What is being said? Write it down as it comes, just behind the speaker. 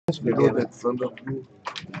You know that son of you?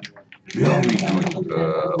 Very good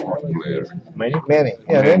player. Manny.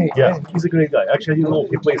 Yeah, Manny. Yeah, he's a great guy. Actually, I didn't know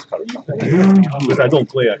he plays cards. Very Because good. I don't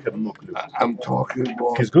play, I have no clue. I'm talking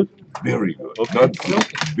about He's good? very good. Okay. Not good,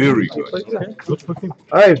 very good. Okay, good for him.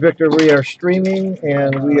 All right, Victor, we are streaming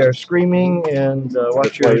and we are screaming and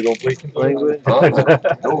watch That's why your you don't play him. language.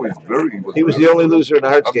 No, he's very good. He was the only loser in the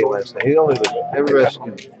Hearts game last night. He's the only loser. Everybody's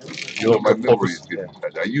You know, my memory is getting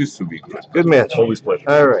bad. I used to be good. good match. Always pleasure.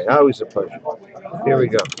 All right, always a pleasure. Here we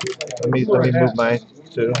go. Let me move mine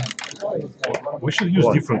too. We should use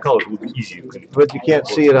different colors. It would be easier. But you can't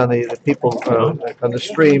see it on the people on the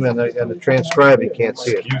stream and the transcribing can't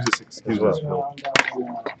see it. Excuses.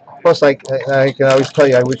 Plus, I can always tell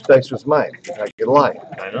you I wish dice was mine. I can lie.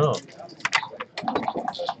 I know.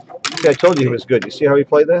 See, I told you he was good. You see how he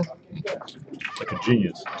played that? Like a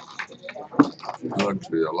genius.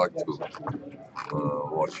 Actually, I like to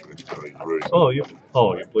watch it. Very You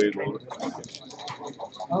played all.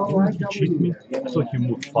 Did he cheat me? I thought he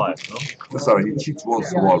moved 5, no? Sorry, he cheats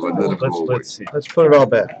once in a while, but let him go away. Let's see. Let's put it all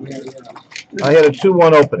back. I had a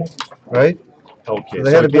 2-1 opening, right? Okay. So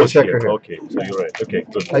there had to it be a was checker here. Okay, so you're right. Okay,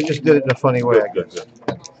 good. I just did it in a funny way, I guess.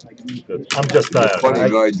 Good. I'm just tired. Funny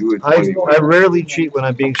guy, do it I funny way. rarely cheat when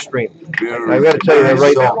I'm being streamed. Very, I got to tell you that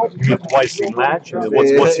right now. You mean twice in match?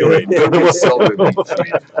 What's your rate? Very seldom.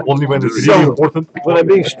 Only when it's Seldom. really important? When I'm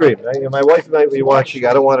being streamed, my wife and I be watching.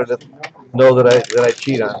 I don't want her to know that I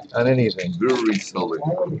cheat on anything. Very seldom.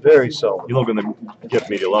 Very seldom. You're not gonna get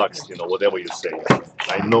me relaxed, whatever you say.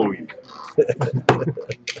 I know you.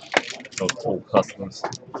 Not all customers.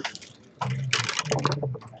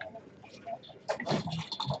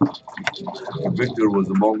 Victor was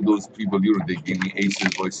among those people, they gave me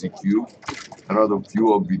aces by CQ. Another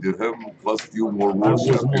few of beat him, plus few more I world was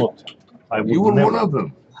champions. not. I would You were never. one of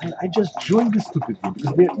them. I just joined this stupid game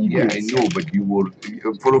because they're Yeah, idiots. I know, but you were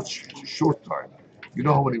for a short time. You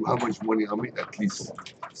know how much money I made? At least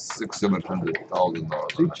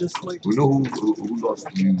 $600,000-700,000. They just like. You know who lost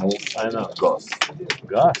me most? I know. Gus.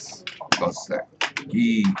 Gus. Gus Sack.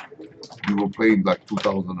 We were playing like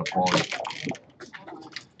 2,000 a point.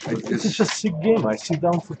 It's just a sick game. I sit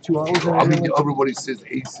down for 2 hours and I mean, everybody says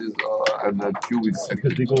aces and Q is because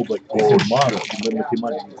second. they go like Oh,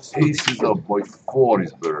 mathematics. Aces are by far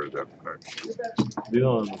is better than X. They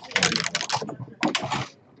don't understand.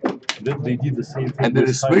 They did the same thing. And then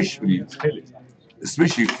with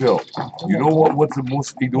especially Phil, you know what's the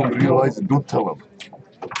most they don't realize? Don't tell them.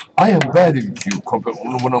 I am bad in Q compared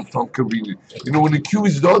when I'm talking. When the Q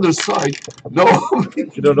is the other side, no.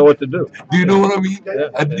 You don't know what to do. Do you know what I mean? Yeah.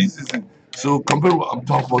 And this is it. So I'm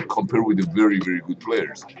talking about compared with the very, very good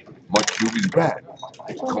players. My Q is bad.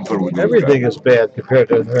 Compared with Everything is bad compared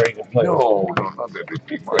to a very good player. No, not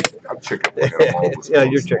everything. I'm checking my Yeah,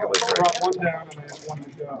 you're checking with right.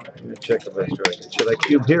 You're checking with right. Should I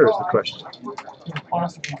cube here is the question.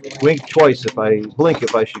 Blink twice if I blink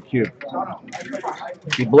if I should cube.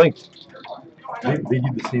 He blinked. They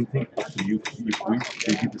did the same thing. They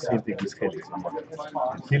did the same thing with Kelly.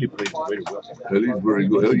 And Kelly played very well. Kelly's very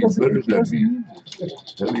good. Kelly is better than me.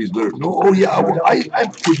 Kelly is better. No, oh yeah, I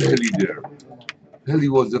put Kelly there. Kelly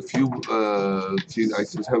was a few team. I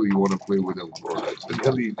said, Kelly, you want to play with him for that? But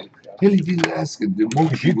Kelly didn't ask him. The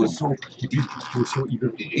monkey was so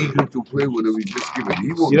eager to play with him. He just give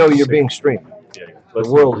it. You're being streamed. Yeah, the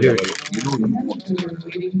world hears you. You want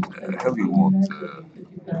Kelly wants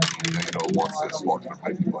a slot for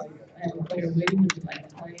everybody.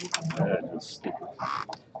 That's stupid.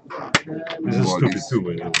 This is stupid too.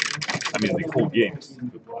 I mean, the whole game is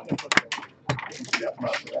stupid.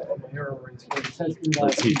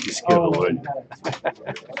 Let's see if he's scared already.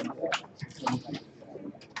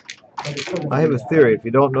 I have a theory. If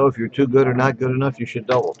you don't know if you're too good or not good enough, you should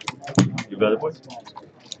double. You got it, boy?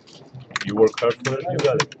 You work hard for it, you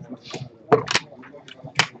got it.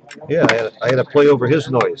 Yeah, I had to play over his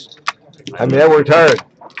noise. I mean, I worked hard.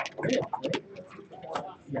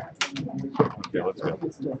 Okay, let's go.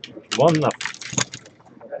 1-0.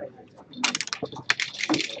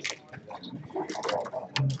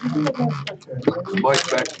 Mike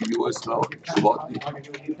back to the US now.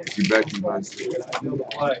 Is he back in the United States?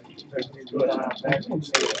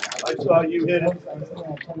 I saw you hit it.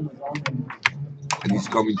 And he's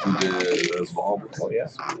coming to the Bahamas. Oh, yeah.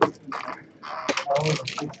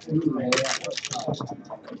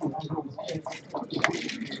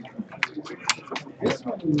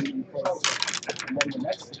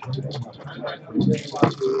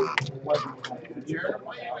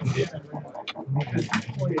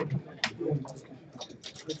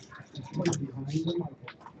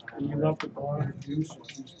 You left the bar juice.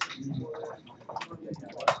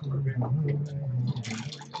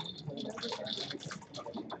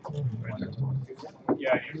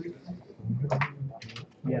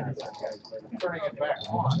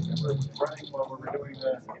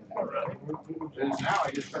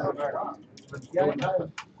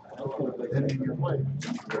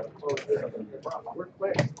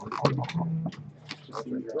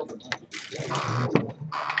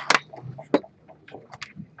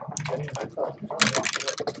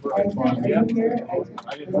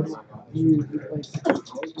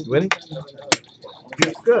 Winning?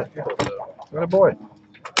 Good. What a boy.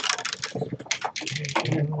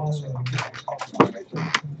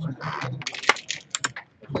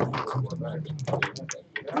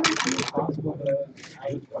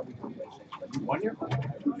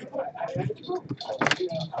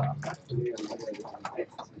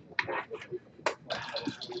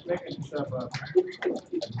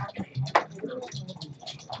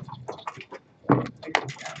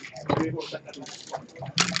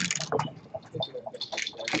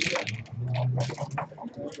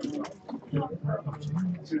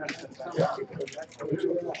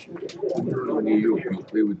 In New York, you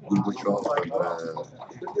play with Gorbachev and,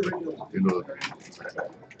 you know,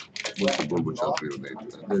 what's the Gorbachev's real name?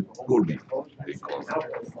 The Gorby, they call him.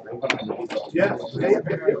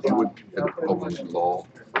 He would have a problem with law.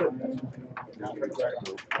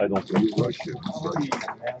 I don't know. He's Russian. He's Russian.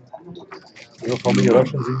 You know how many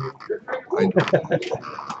Russians in here? I know.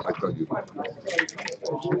 I thought you know.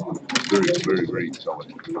 Very, very, very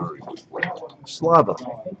intelligent, very good player. Slava.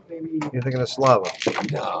 You're thinking of Slava.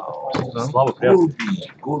 No. No? Slava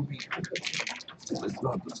Priyatin. Gorby. It's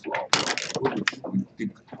not the Slav.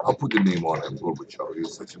 I'll put the name on him, Gorbachev. He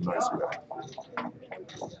was such a nice guy.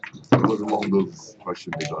 He was among those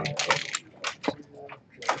Russian they got in trouble.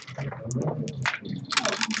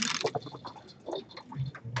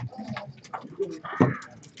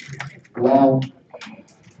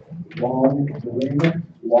 Long the winner.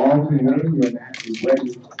 Long to win. Your match is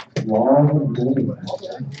ready. Long to win.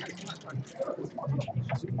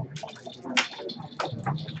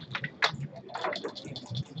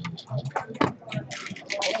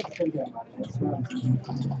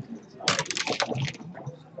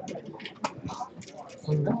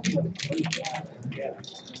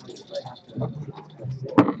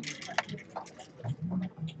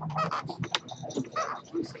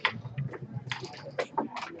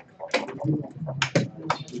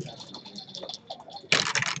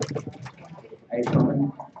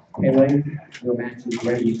 Icon, Pele, your match is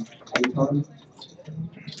ready. Icon.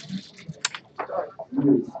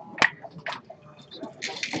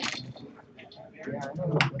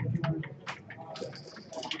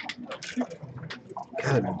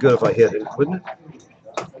 God, it'd be good if I hit it, wouldn't it?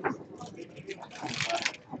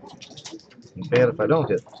 Be bad if I don't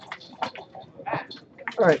hit.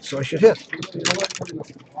 All right, so I should hit.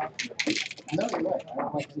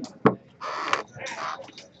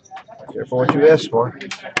 Careful what you ask for.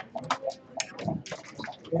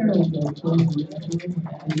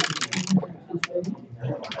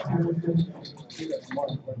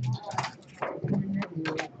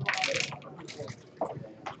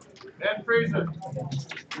 Ben Fraser.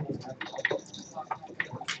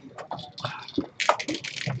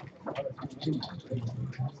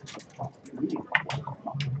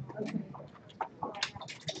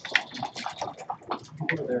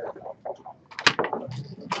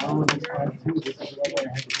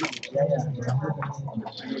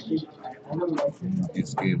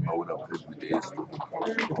 This game, I would have played with the ace.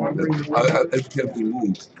 Every time he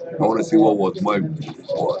moved, I want to see what was my move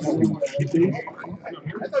was.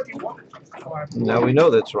 Now we know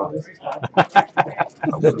that's wrong. Because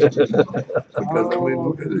I mean,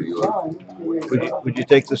 look at it. Would you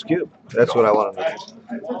take this cube? That's what I want to know.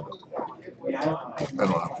 I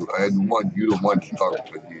don't have to. I don't want you don't want to talk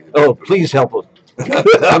to me. Oh, please help him.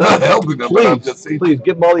 I'm not helping them, but I'm Please, just saying. please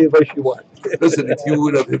give him all the advice you want. Listen, if you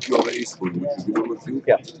would have hit your ace, would you give it with you?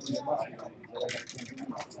 Yeah.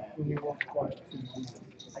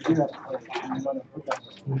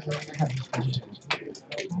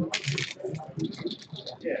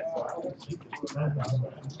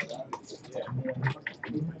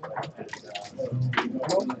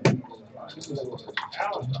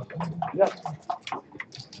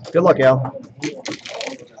 Good luck, Al.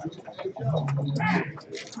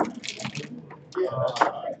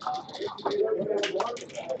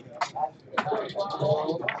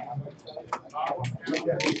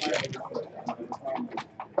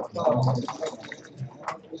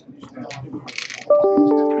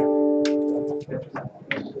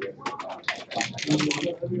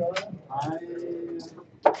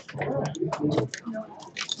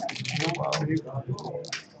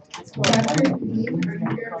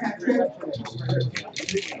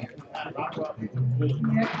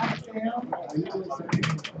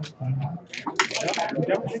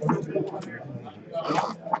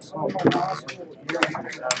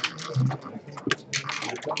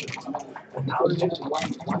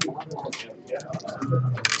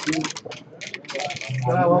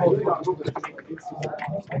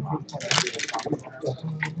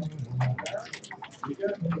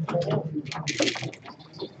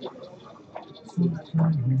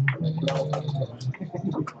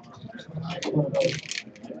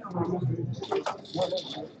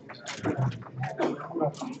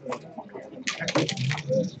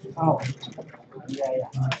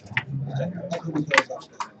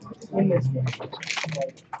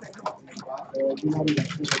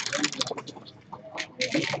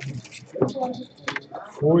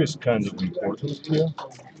 Four is kind of important here.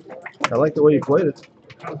 I like the way you played it.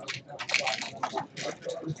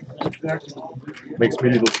 Makes me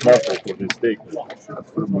a little smarter for this take. I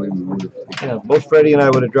firmly believe we would have taken Yeah, both Freddie and I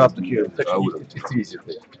would have dropped the cube. I would have. It's easy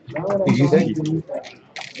take. Easy take?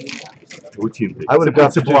 Routine take. I would have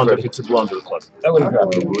dropped It's a the two, blunder. Freddie. It's a blunder plus. I would have I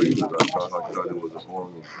dropped couldn't it. believe it. I thought it was a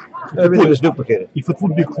horrible. Everything was duplicated. If it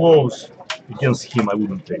would be close against him, I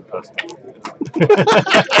wouldn't take personally.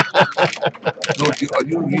 No, are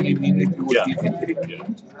you really mean it? You would Yeah. easy take? Yeah.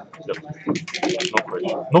 Definitely. No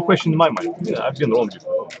question. No question in my mind. Yeah, I've been wrong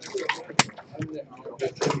before.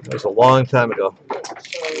 It was a long time ago.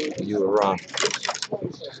 You were wrong.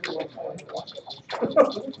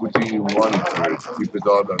 Good thing you wanted to keep it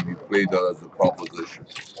on and we played that as a proposition.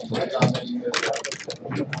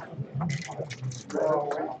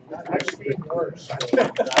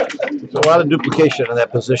 There's a lot of duplication in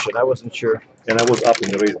that position. I wasn't sure. And I was up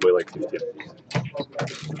in the race by like 15.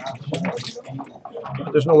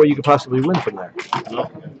 There's no way you could possibly win from there. No,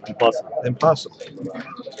 impossible. Impossible.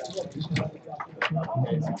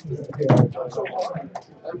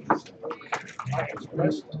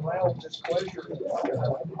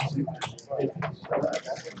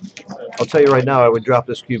 I'll tell you right now, I would drop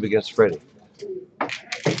this cube against Freddie.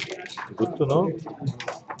 Good to know.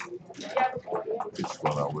 This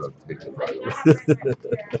one I would have taken right away.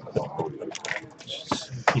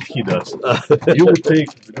 If he does. You would take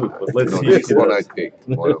it good, but let's see if This he one I does. take.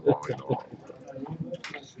 Whatever, you know.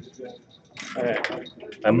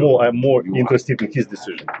 I'm more interested in his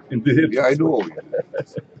decision. Yeah, I know.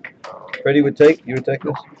 Freddie would take. You would take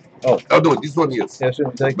this. Oh no, this one yes. Yes, you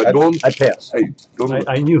would take. But don't. I'd pass. Hey, don't.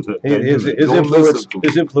 I knew that. His Don't influence. listen to me.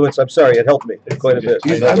 His influence. I'm sorry, it helped me quite a bit. I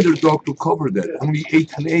He's know. underdog to cover that. Only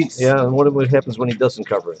 8 and ace. Yeah, and what happens when he doesn't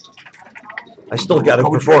cover it? I still got to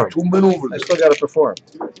Covered perform. like 2 men over I there. still got to perform.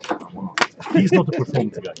 He's not a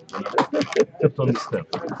performance guy. You have to understand.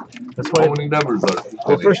 That's How why many numbers are there?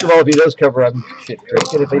 Well, first of all, if he does cover, I'm shit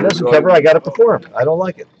crazy. And if he doesn't cover, I got to perform. I don't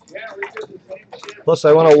like it. Plus,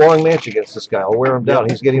 I want a long match against this guy. I'll wear him down.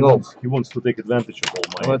 He's getting old. he wants to take advantage of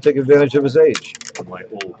I all want to take advantage of his age. my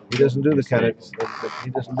old. He doesn't do the kind of.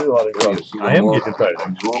 He doesn't do a lot of drugs. I am getting tired.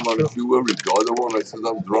 I'm drawn on a few every. The other one I said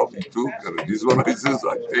I'm dropping too. And this one I says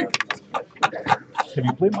I take it. Have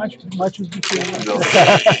you played matches before? No,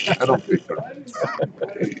 I don't pick her.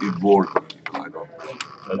 It bored me. I don't.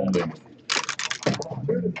 I don't blame you.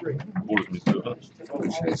 Bores me too. Huh?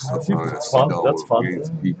 Especially That's fun, that's fun.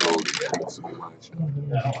 against people that think so much.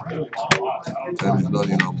 There is not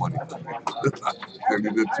enough money for me. Tell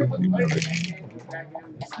you the truth.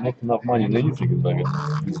 It's not enough money in anything in Vegas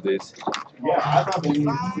these days.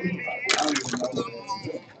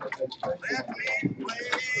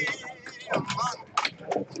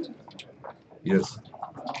 Yes.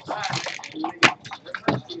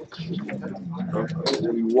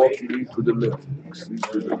 We walk you to the left. Sleep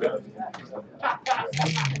to the left.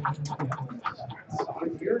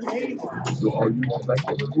 So are you back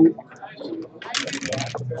on the roof?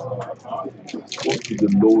 Go to the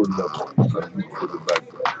lower level and look for the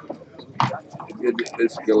background. Get the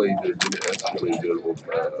escalator,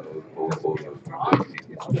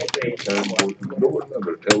 and go to the lower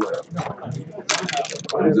level, LM.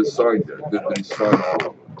 There is a sign there. There is a sign all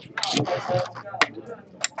over.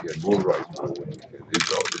 Yeah, go right.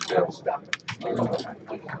 It's out the downstairs.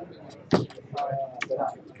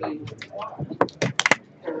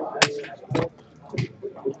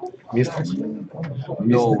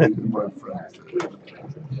 No, with my friend.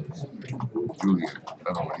 Julian.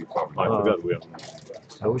 I don't know if I'm I forgot we have.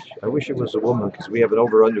 I wish it was a woman because we have an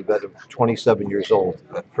over/under bet of 27 years old.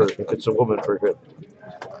 For if it's a woman for good,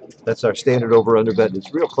 that's our standard over/under bet.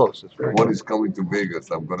 It's real close. It's very One close. is coming to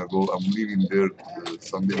Vegas. I'm gonna go. I'm leaving there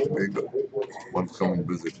Sunday to Vegas. One's coming to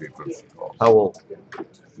visit me first. Oh, How old?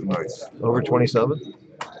 too nice. Over 27?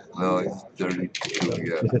 No, he's 32.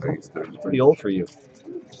 Yeah, he's 30. Pretty old for you.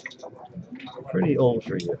 Pretty old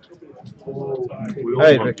for you. We all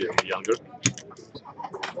Hey, want Victor. getting younger.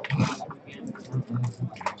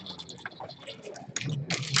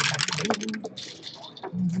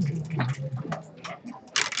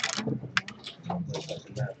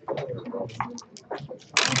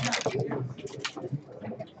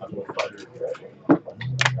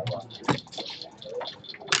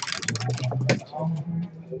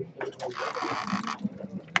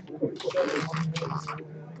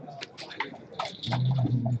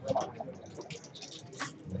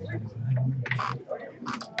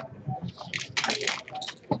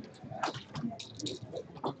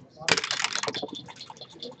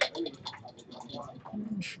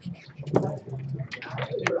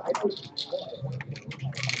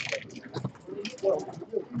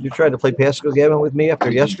 You tried to play Pascal Gavin with me after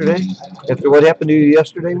yesterday? After what happened to you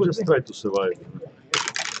yesterday? We just try to survive.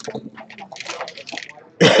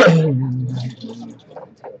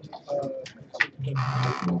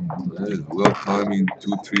 That is well timing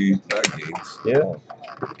 2-3 back games. Yeah.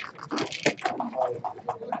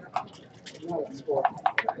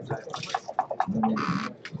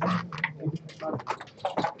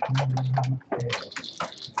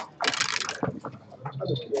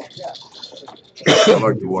 I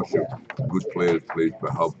like to watch a good players play,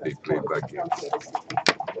 how they play back games.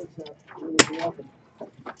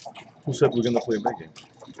 Who said we're gonna play back game?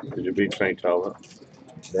 Did you beat Frank Tyler?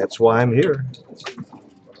 That's why I'm here.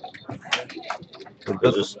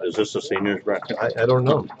 Is this a seniors bracket? I don't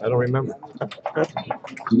know. I don't remember.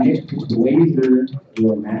 Nick Glazer,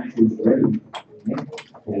 your match is ready.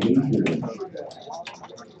 Nick Glazer.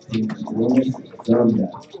 Louis Zunda.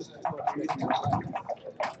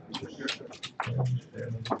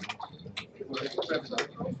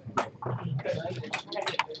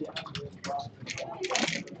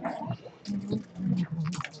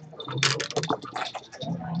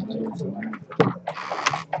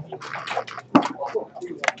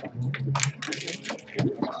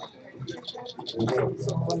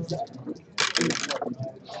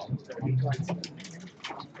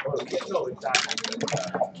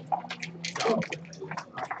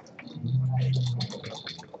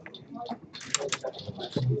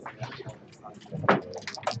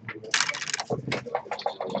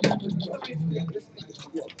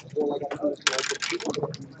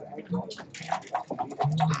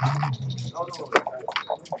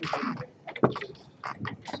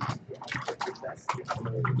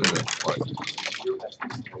 That's fine.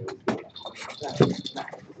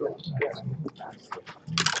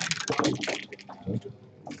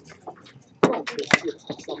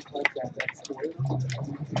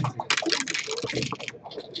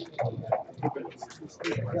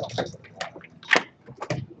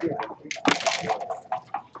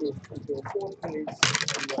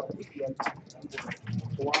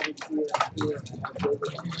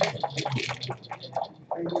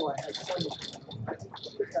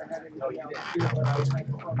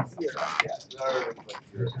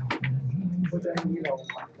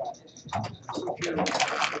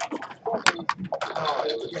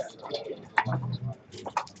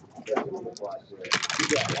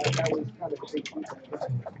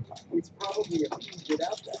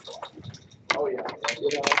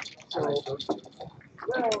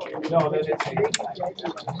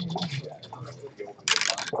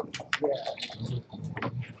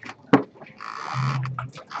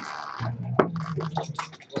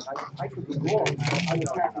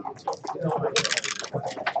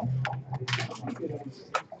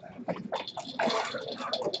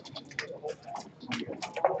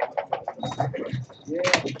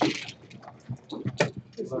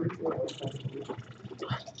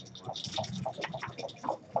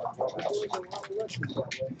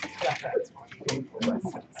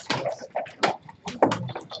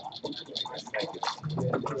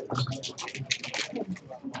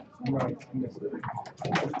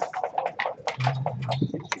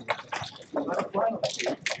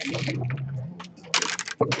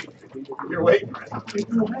 You're waiting, right?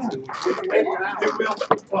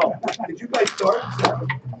 Well, did you guys start?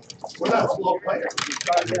 We're not slow players.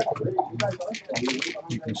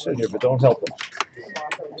 You can sit here, but don't help him.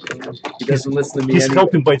 He doesn't listen to me He's anyway.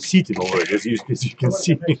 helping by seating already, as you can see.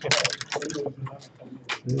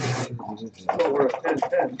 So we're at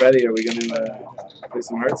 10-10. Freddie, are we gonna play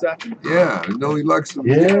some hearts after? Yeah, no, he likes to.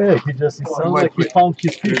 Yeah, he sounds like he found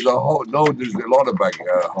his There's feet. a whole, no, there's a lot of back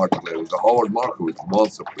hard players. The Howard Markowitz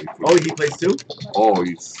also played for. Oh, he plays too? Oh,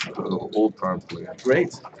 he's old time player.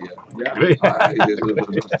 Great. Yeah. Yeah. Great.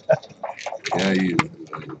 Yeah, he is.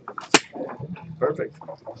 Perfect.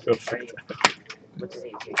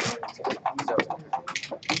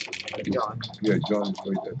 Yeah, John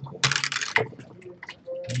played that.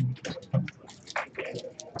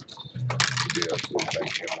 Yeah, so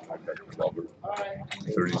back him, I got covered.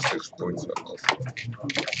 36 points. I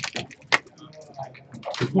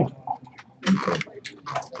lost. from?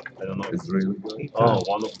 I don't know. Israeli guy? Oh,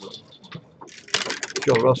 one of them.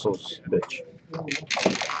 Joe Russell's bitch.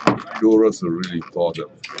 Joe Russell really taught him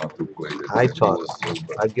how to play that. I game. He taught was so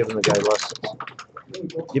bad. I've given the guy lessons.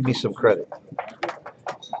 Give me some credit.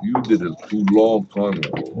 You did it too long time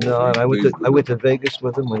ago. No, and I Played with went him. to Vegas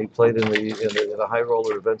with him when he played in the high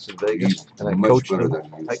roller events in Vegas, He's and I much coached better him.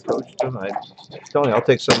 than you. I coached him. Tony, I'll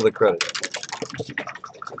take some of the credit.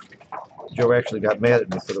 Joe actually got mad at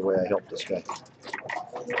me for the way I helped this guy.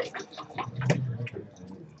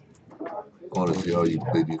 Honestly, how you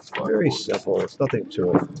play these five Very balls. simple. It's nothing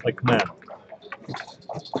to it. Like man.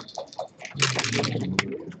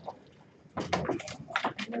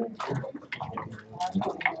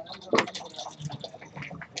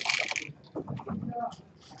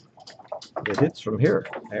 It hits from here,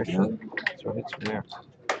 actually. So it hits from there.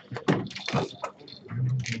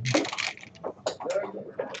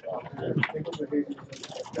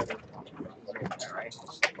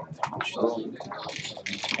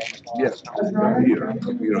 Yes, I'm here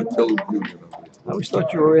on television. I always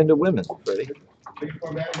thought you were into women, Freddie.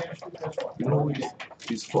 You know,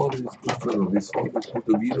 his father is good friend of his father is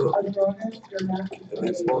Puerto Vida, and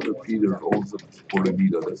his father Peter owns a Puerto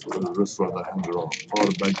Vida. That's the restaurant I hang around.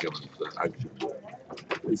 Father Benjamin, actually.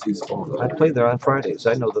 It's his father. I played there on Fridays.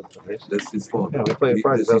 I know the place. That's his father. Yeah, we play on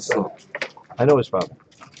Fridays That's his outside. son. I know his father.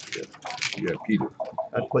 Yeah, Peter.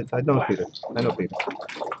 I know Peter. I know Peter.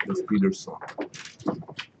 That's Peter's son.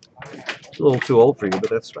 It's a little too old for you, but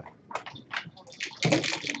that's fine.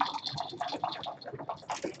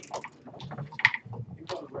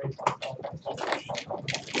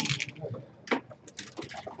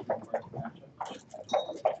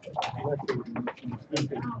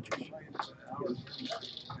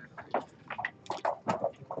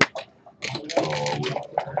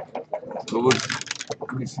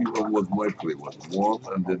 Let me see what was my play. Was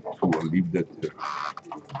 1 and then 2. I'll leave that there.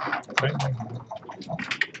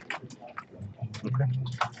 Okay.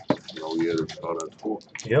 Now we had a start at 4.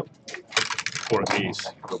 Yep. For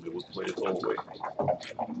ace, probably would play it all the way.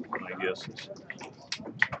 My guess is.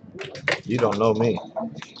 You don't know me.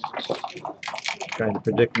 Trying to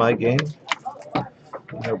predict my game?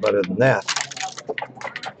 You know better than that.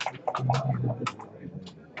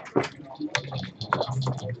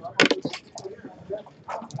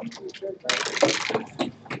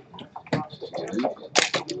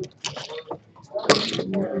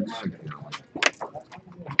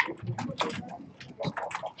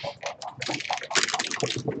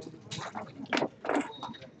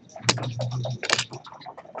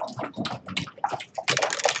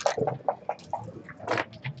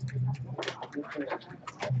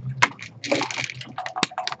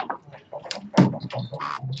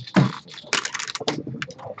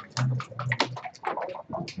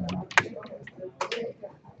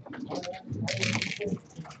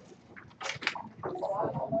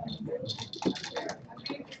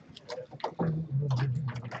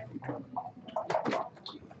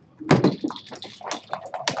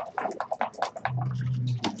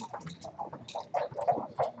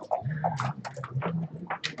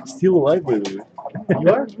 Still alive, by the way. You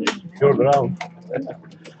are? Third round.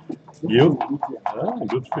 You? Ah,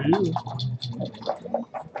 good for you.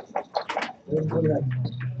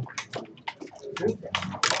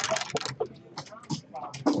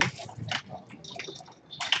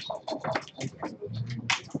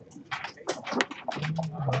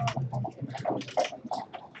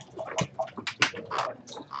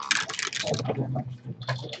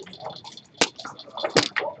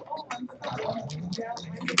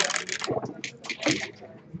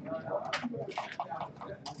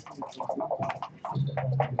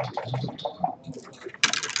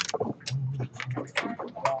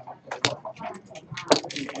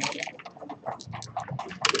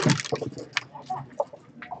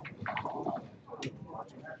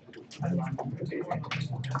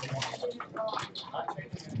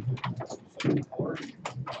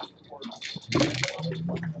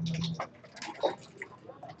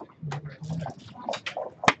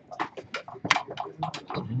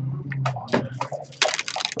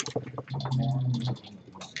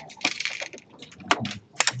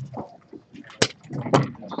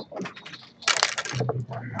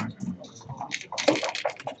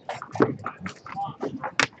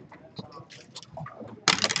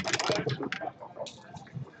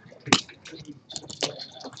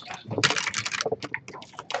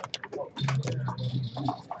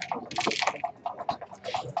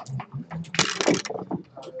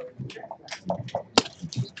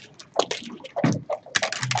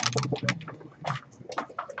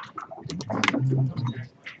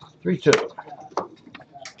 Three, two.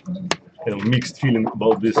 Have a mixed feeling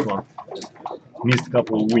about this one. Missed a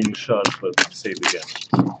couple of winning shots, but saved again.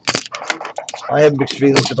 I have mixed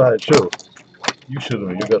feelings about it too. You should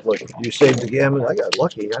have. You got lucky. You saved the gammon. I got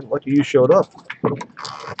lucky. I'm lucky you showed up.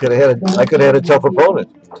 I could have had a tough opponent.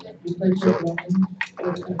 So,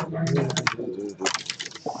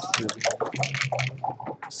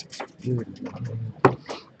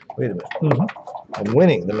 wait a minute. Mhm. I'm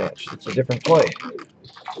winning the match. It's a different play.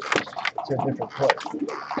 It's a different play.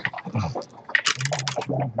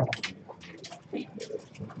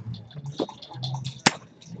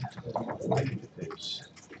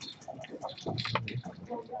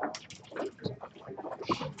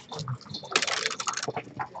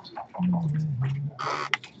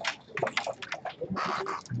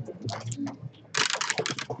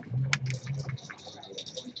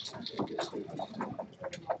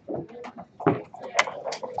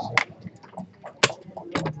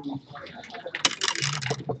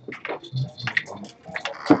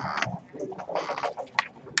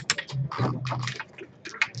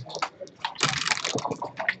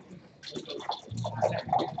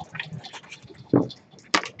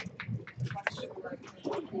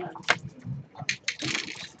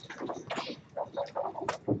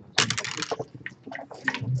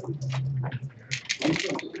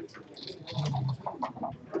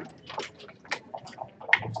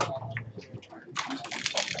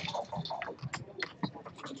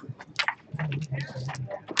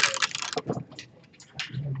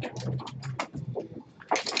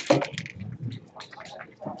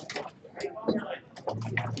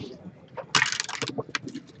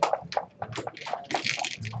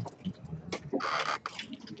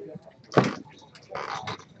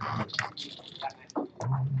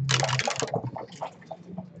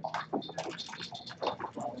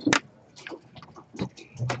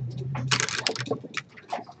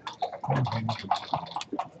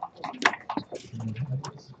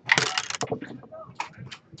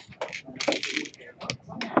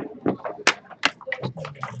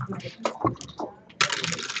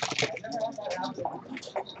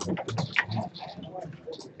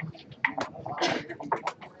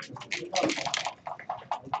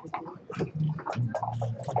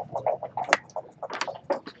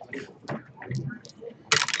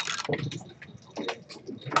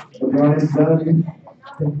 Ronus Dunn,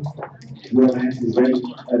 your match is ready.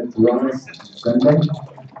 Ronus Sunday,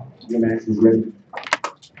 your match is ready.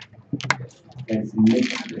 That's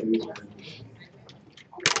mixed.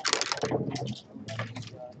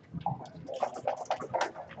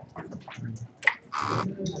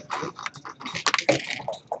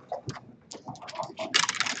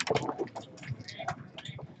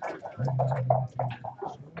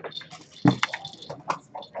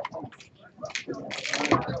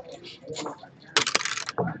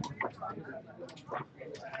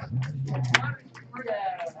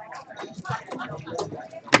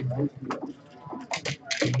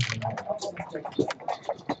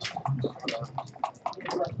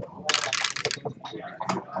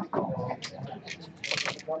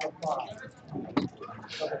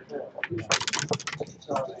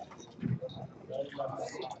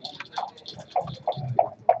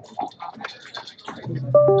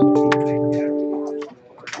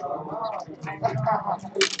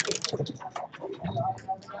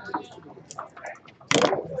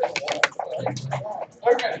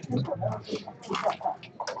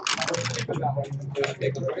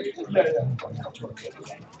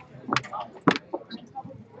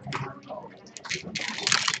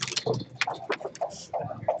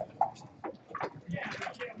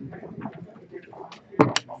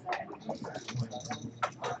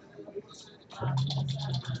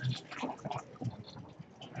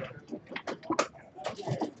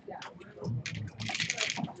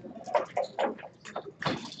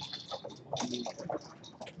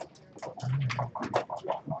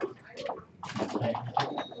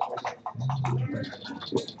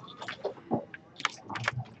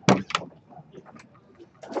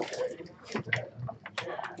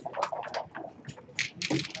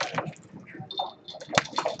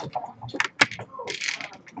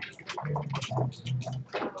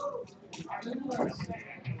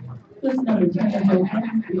 Please note, the time is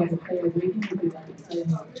open. We have a player waiting. If you'd like to play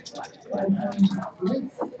this, I have a player waiting.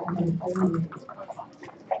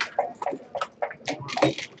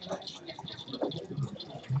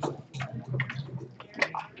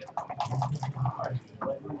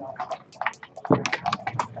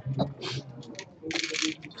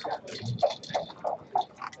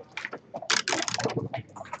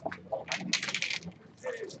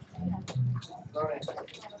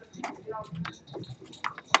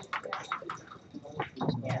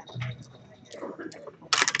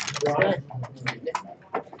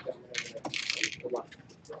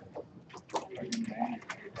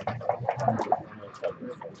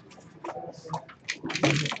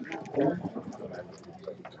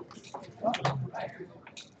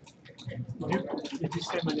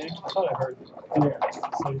 thought I heard.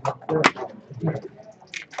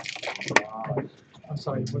 I'm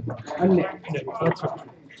sorry. I'm Nick. Nick. That's right.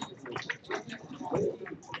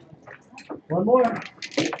 One more.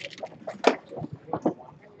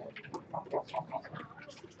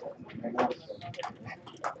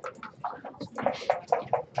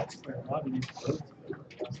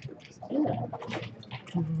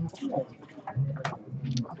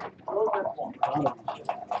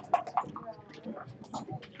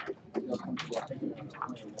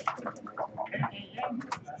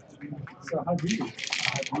 So how do you?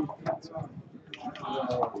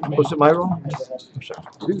 Was it my room? I'm sorry.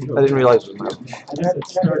 I didn't realize it was my room. I had it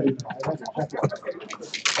started.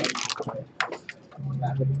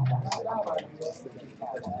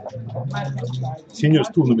 Seniors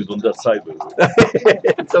tournament on that side, by the way.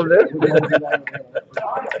 It's over there?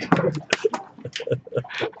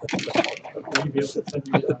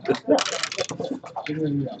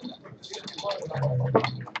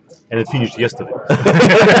 And it finished yesterday.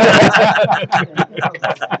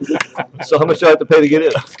 So how much do I have to pay to get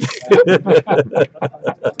in?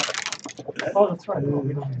 Oh, that's right.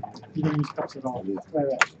 You don't use cups at all. Right,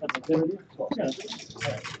 right. That's a good idea.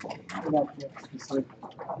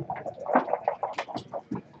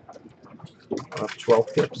 I'm up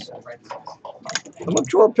 12 pips. I'm up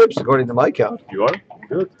 12 pips according to my count. You are?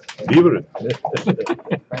 Good. Beaver it.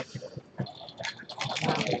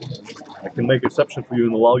 I can make exception for you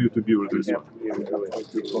and allow you to beaver this one.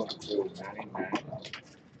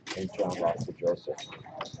 And John lost to Joseph.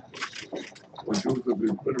 Well, Joseph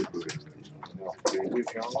is better for him. No, did you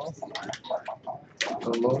John lost?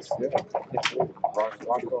 John lost? Yeah.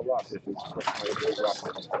 Rocco lost. Good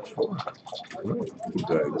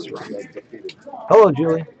guy, that's right. Hello,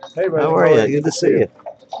 Julie. Hey, buddy. How are you? Good to see you.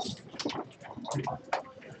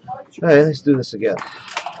 All right, let's do this again.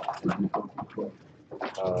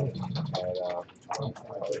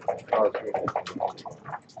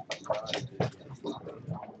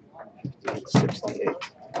 At 68.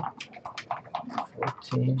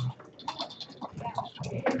 14.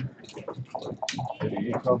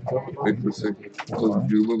 Wait for a second. So,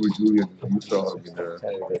 do you remember Julian? You saw him in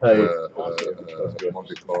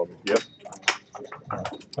Monte Carlo. Yep.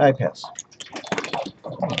 I pass.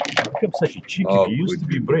 You become such a cheeky. Oh, You used to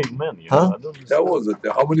be a good. brave man. You Huh? know? I don't That understand. was it.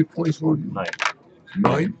 How many points were you? 9.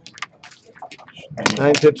 9?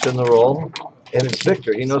 9 pips in the roll. And it's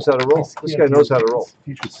Victor. He knows how to roll. This guy knows how to roll.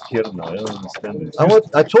 He's scared now. I don't understand this.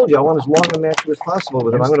 I told you I want as long a match as possible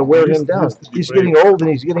with him. I'm going to wear him down. He's getting old and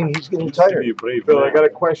he's getting tired. Phil, I got a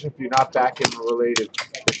question for you, not back end related,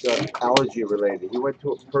 it's allergy related. He went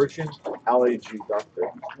to a Persian allergy doctor,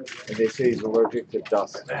 and they say he's allergic to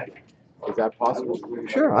dust. Is that possible?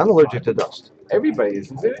 Sure, I'm allergic to dust. Everybody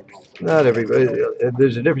is, isn't it? Not everybody.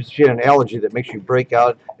 There's a difference between an allergy that makes you break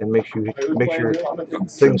out and makes your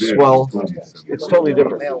things swell. It's totally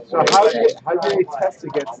different. So how do they test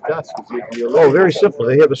against dust? 'Cause you're Oh, very simple.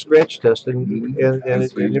 They have a scratch test, and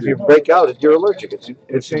if you break out, you're allergic. It's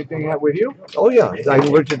the same thing with you? Oh yeah, I'm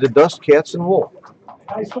allergic to dust, cats, and wool.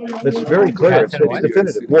 It's very clear. It's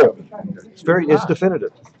definitive. Wool. It's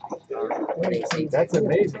definitive. That's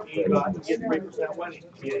amazing.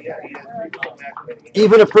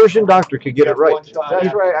 Even a Persian doctor could get it right.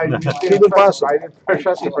 That's right. It's even possible. I didn't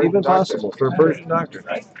trust the It's even Persian doctor. possible for a Persian doctor.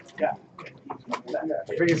 I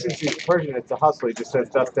figure since he's Persian, it's a hustle. He just says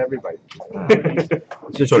dust to everybody.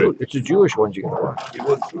 It's a Jewish one you can watch. He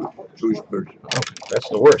was Jewish Persian. That's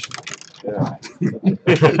the worst. Yeah.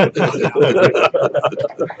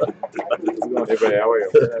 Hey, buddy, how are you?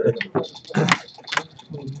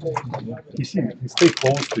 He stay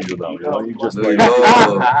close to you now. You know, he just No, like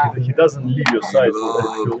no. he doesn't leave your side for that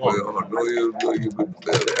too long. No, you good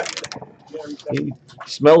player. He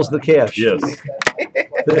smells the cash. Yes.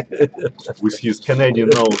 With his Canadian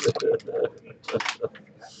nose.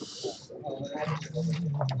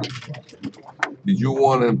 Did you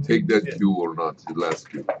want him to take that cue or not? The last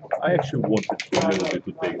cue. I actually wanted to a little bit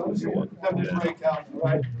to take this one. Yeah.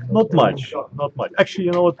 Not much. Actually,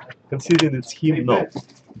 you know what? Considering it's him, no.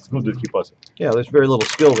 It's good that he passes. Yeah, there's very little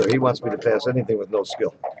skill there. He wants me to pass anything with no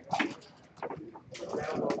skill.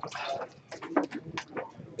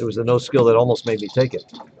 It was the no skill that almost made me take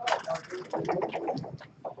it.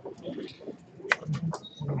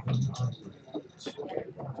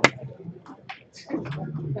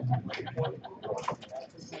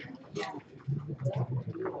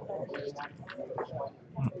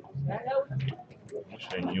 Wish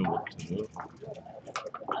I knew what to do.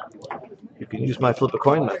 You can use my flip a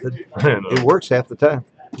coin method. I know. It works half the time.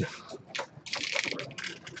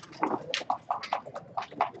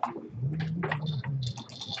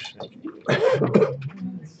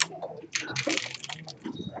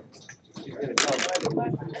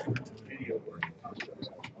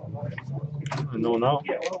 know now?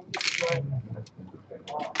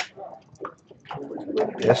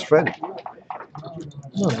 Yes, Freddie.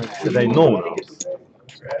 No, I said I know now.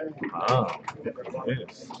 Ah,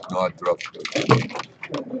 yes. Not rough.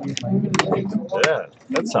 Yeah,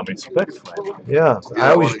 that's some respect, friend. Yeah, Yeah, I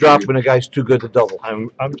I always wanna drop give when a guy's too good to double.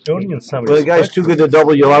 I'm earning some When a respect. guy's too good to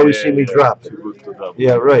double, you'll always see me drop it. Too good to double.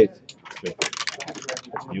 Yeah, right.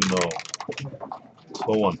 You know.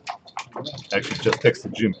 So on. Actually, just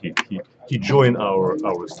texted Jim. He joined our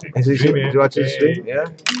stream. Is he Jimmy, watch this stream? Yeah.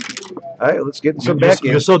 All right, let's get some back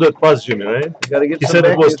in. You saw that pass, Jimmy, right? Gotta get He some said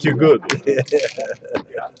back it was in. too good.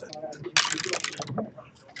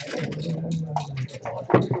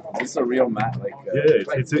 This is a real match, like. Yeah,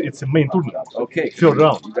 it's a main tournament. Okay. Third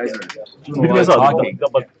round. You guys are doing a Between lot us, of talking.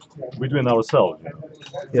 but between ourselves. You know.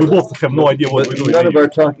 Yeah, We both have no idea what But we're doing. none of here. our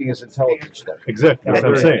talking is intelligent stuff. Exactly what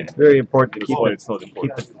I'm saying. Very important to That's keep why it, it's not keep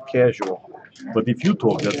important. it casual. But if you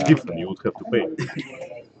talk, that's different. You would have to pay.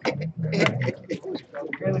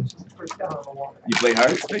 You play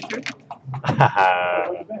hearts, Victor?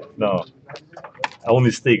 No, I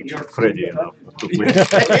only stake Freddy enough to play.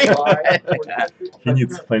 He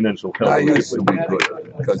needs financial help. I used to be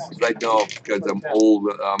good because right now, because I'm old,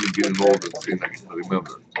 I'm getting older, so I can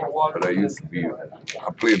remember. But I used to be,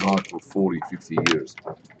 I played hard for 40, 50 years.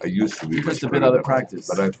 I used to be. Just a bit out of practice.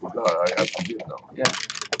 But I forgot. I forget now. Yeah.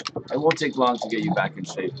 It won't take long to get you back in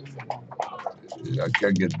shape. I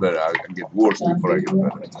can't get better. I can get worse before I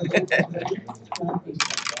get better.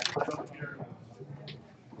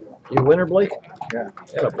 You a winner, Blake? Yeah.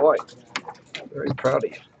 Yeah, boy. Very proud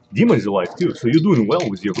of you. Dima is alive too, so you're doing well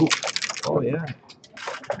with your group. Oh, yeah.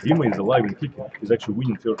 Dima is alive and kicking. He's actually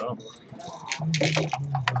winning third round.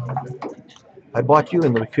 I bought you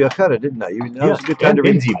in the Calcutta, didn't I? Now's a good time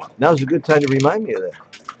and Dima. Now's a good time to remind me of that.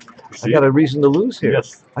 I See? got a reason to lose here.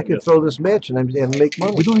 Yes. I can yes. throw this match and make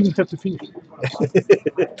money. We don't even have to finish.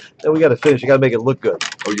 Then we got to finish. You got to make it look good.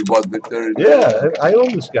 Oh, you bought Victor? Yeah, I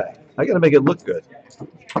own this guy. I got to make it look good.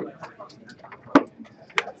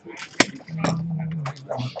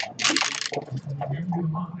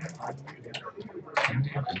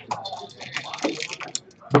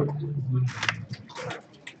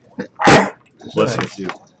 Bless you.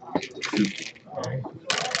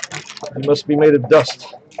 You must be made of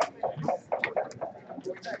dust.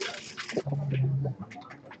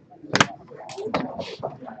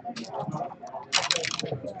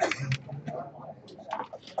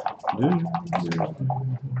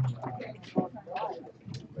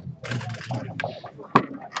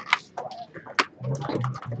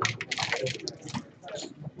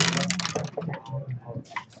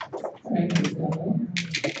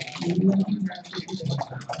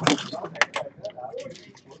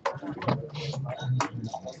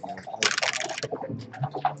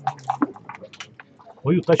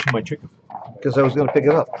 Why are you touching my chicken? Because I was going to pick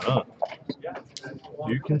it up. Ah.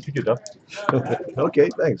 You can pick it up. Okay,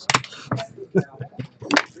 thanks.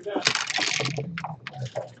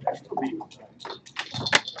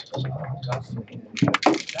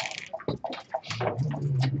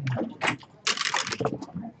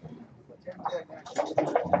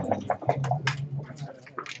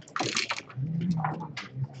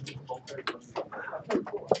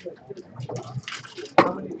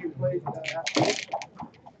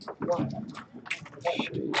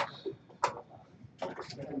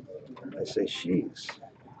 I say she's.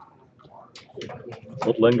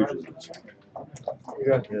 What language is it?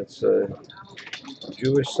 It's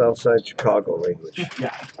Jewish Southside Chicago language.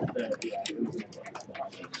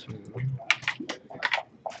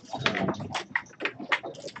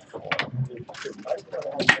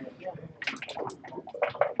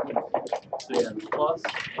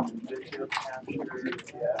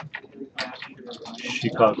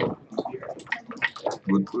 Chicago.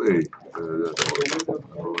 Good play. That's what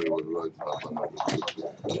probably was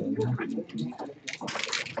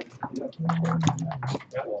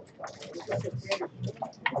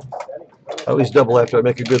I always double after I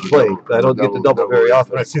make a good play. I don't get to double very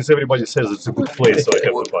often. Right, since everybody says it's a good play, so I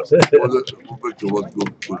have to pass. Victor was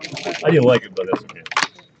good. I didn't like it, but that's okay.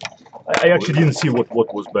 I actually didn't see what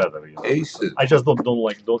was better. You know? Aces. I just don't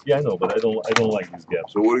like those. Yeah, I know, but I don't like these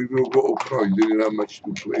gaps. So what are you going to go? Oh, you didn't have much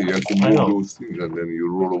to play. You have to I move know. those things, and then you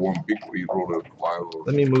roll a one big one, you roll a five. Or...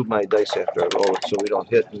 Let me move my dice after I roll it so we don't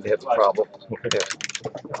hit and have a problem. Okay.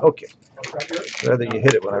 Yeah. Okay. Rather you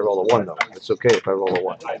hit it when I roll a one, though. It's okay if I roll a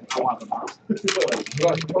one.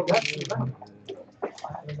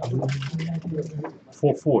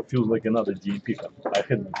 4-4 feels like another DMP card. I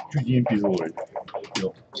had 2 DMPs already. You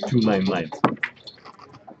know, 2 9-9s.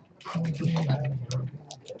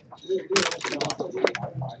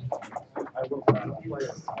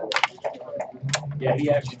 Yeah, he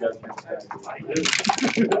actually does.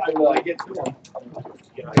 I will, I get to him.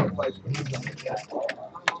 You know, I get five.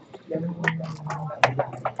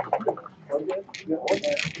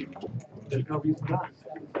 There's no reason not.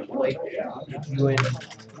 Like, if you and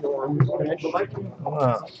Norm finish.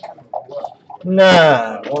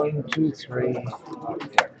 Nah, 1, 2, 3.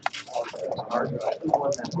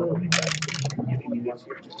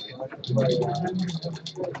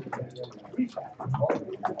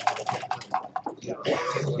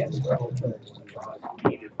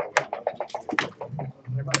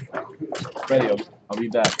 Ready, I'll be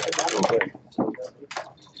back. Okay.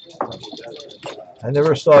 I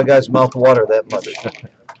never saw a guy's mouth water that much.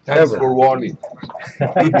 Thanks Ever. for warning.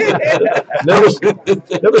 Never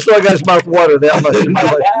saw a guy's mouth water that much in my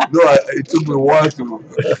life. No, it took me a while to come up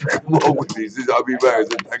with this. He said, I'll be back. I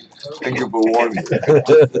said, thank you for warning.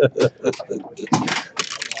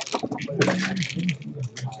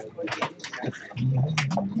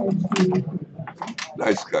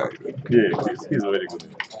 Nice guy. Yeah, he's very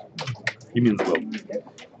good. He means well.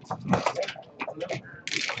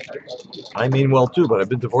 I mean well too, but I've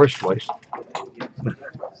been divorced twice.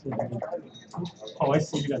 Oh, I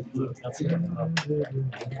see. You got blue. That's it.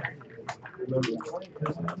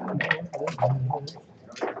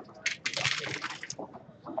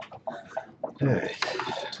 Alright.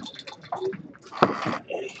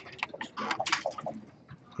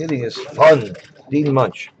 Hitting is fun. Dean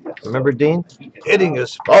Munch. Remember Dean? Hitting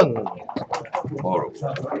is fun. Horrible.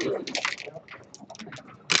 I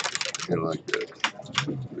didn't like that.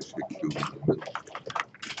 Especially Cuban.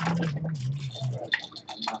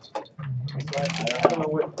 I don't know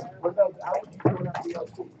what about how would you do it on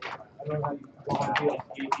DLC? I don't know how you go on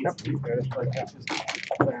DLC. That's just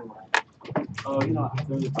player line. Oh, you know,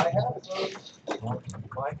 I have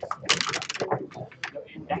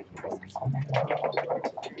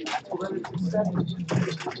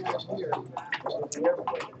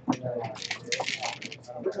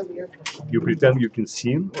You pretend you can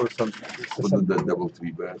sing or something? Wasn't that double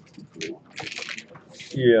three bad?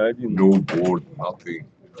 Yeah, I didn't. No board, nothing.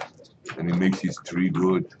 And he makes his tree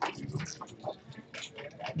good.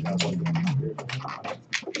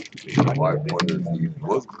 500, he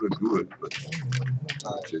was going to do it, but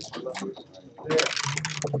just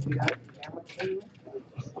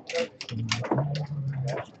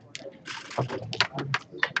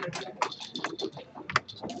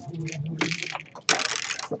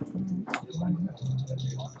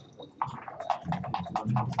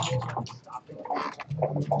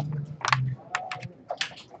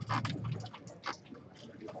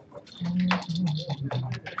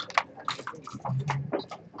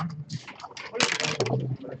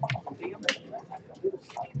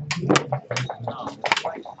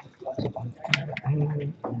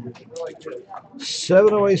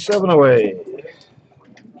Seven away, 7 away.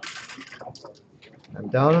 I'm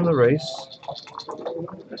down in the race,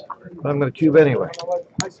 but I'm going to cube anyway.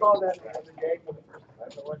 I saw that the other day.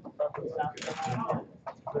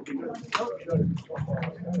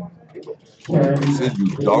 you said you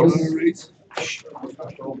down in the race?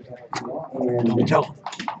 You tell him.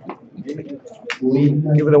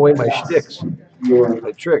 Giving away my shticks,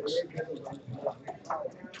 my tricks.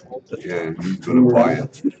 Yeah, he's going to buy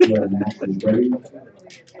it. Your match is ready.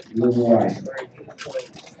 Blue white.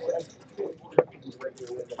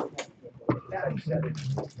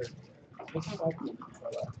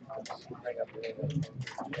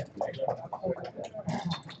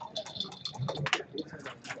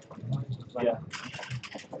 Yeah.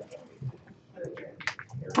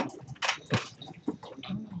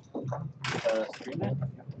 Stream it?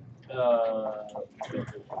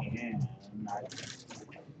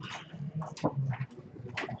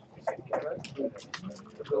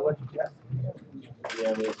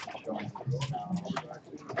 Yeah, it is showing.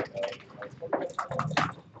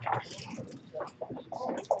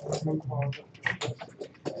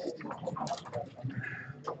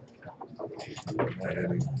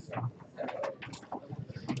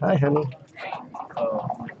 Hi, honey.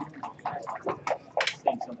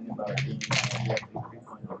 Saying something about being USB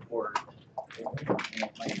 3.0 port.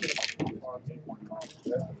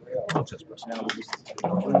 I'll just press.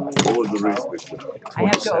 What was the race, Mister? I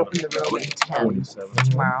have to open the room at 10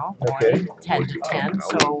 tomorrow Okay. morning, 10 to 10,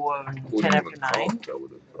 so 10 after 9.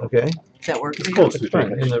 Okay. Does that work for you? Close That's to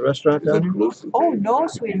fine. In the restaurant down here? Oh, no,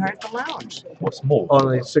 sweetheart, the lounge. Oh, small. On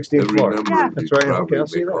the 16th floor. Yeah. That's right. Okay, I'll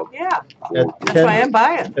see that. Yeah, At that's 10, why I'm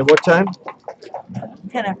buying. at what time?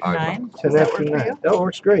 10 after 9. 10 Does that after work for 9. you? That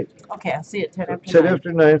works great. Okay, I'll see you at 10 after 10 9.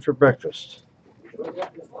 after 9 for breakfast.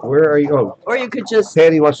 Where are you? Oh, Or you could just,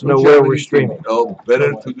 Patty wants to know where we're streaming. Oh,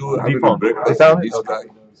 better to do having a found- breakfast found with it? this Okay.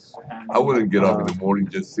 guy. I wouldn't get up in the morning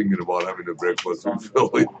just thinking about having a breakfast with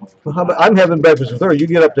Philly. Well, how about, I'm having breakfast with her. You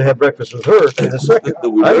get up to have breakfast with her in a second.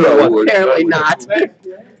 With I her, know I what. would. Apparently not.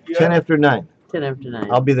 10 after 9. 10 after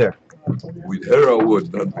 9. I'll be there. With her, I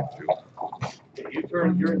would, not with you.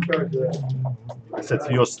 You're in charge of that. I said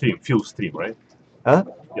your stream, fuel stream, right? Huh?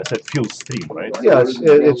 You said fuel stream, right? Yeah, it's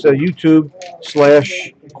a YouTube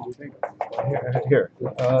slash. Here.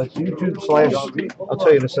 It's YouTube slash. I'll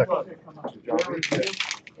tell you in a second.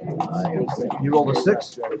 You rolled a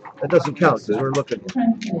 6? That doesn't count because we're looking.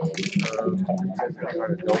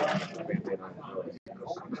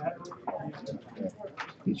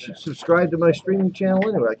 He should subscribe to my streaming channel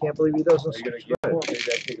anyway. I can't believe he doesn't subscribe.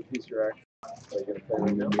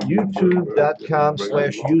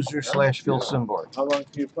 YouTube.com/user/Phil Simborg. How long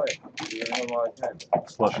do you play? You're gonna have a lot of time.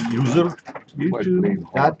 Slash user,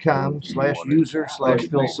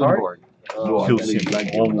 YouTube.com/user/Phil Simborg. fuel stream,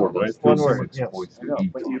 one word, right? One word, yes. I know,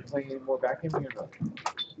 but you play any more backgammon or not?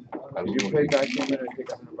 If you play backgammon, I take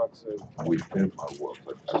 $100 With him, I would,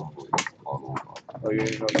 but I don't believe all over. Oh, you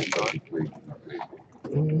didn't know he's gone?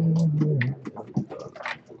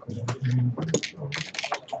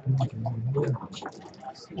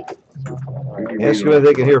 Ask him if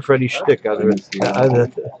they can hear Freddie's shtick out of it.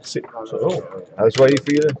 So, I was waiting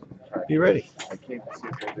for you to be ready. I came to see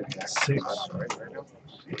if they didn't have 6.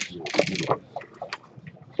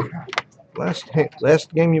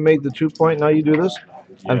 Last game you made the 2-point, now you do this?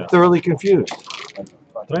 I'm Yeah. thoroughly confused.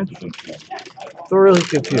 Trying to confuse. Thoroughly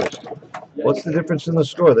confused. What's the difference in the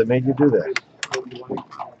score that made you do that?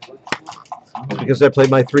 Because I played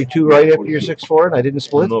my 3-2 right after your 6-4 and I didn't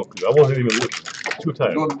split? No, I wasn't even looking. Too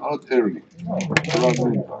tired. Not early.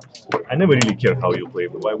 I never really cared how you play,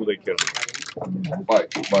 but why would I care? Bye,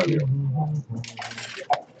 Leo.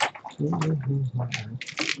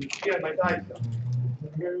 Yeah, my dice.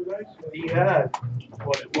 He had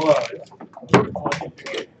what it was.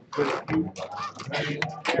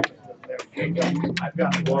 I've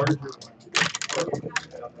got larger.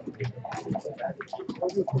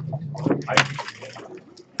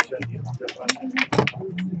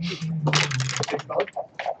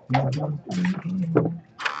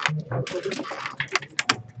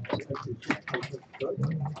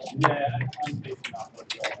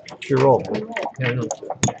 It's your roll.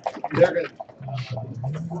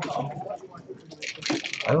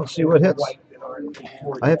 I don't see what hits.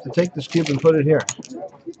 I have to take this cube and put it here.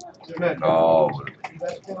 No,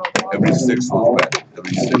 every 6 was bad.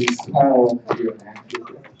 Every 6.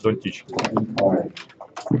 Don't teach.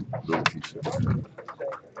 Don't teach it.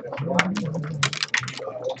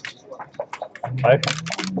 5.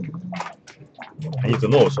 I need to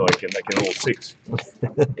know so I can roll 6.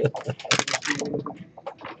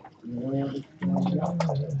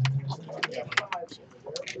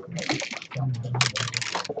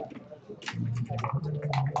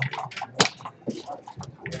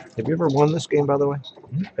 Have you ever won this game, by the way?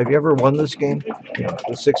 Have you ever won this game?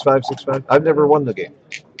 The 6-5, 6-5? I've never won the game.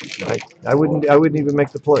 I wouldn't even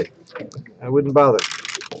make the play. I wouldn't bother.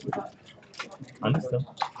 Understand?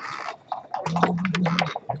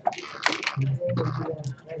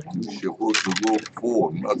 You're supposed to go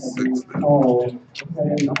 4, not 6. Then.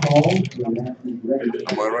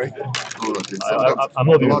 Am I right? No, I'm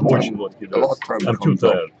not even watching what he a lot does. of times I'm it too comes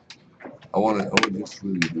out. tired. I want to just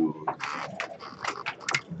really do it.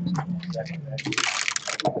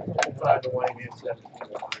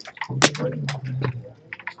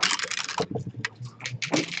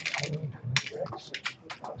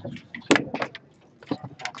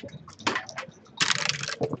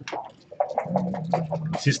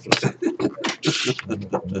 Consistency.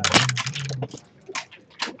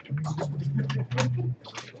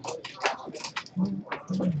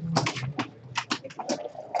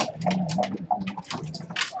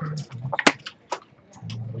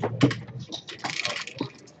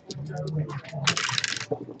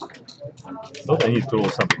 Thought I need to roll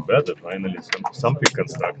something better, finally, something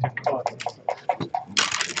constructive.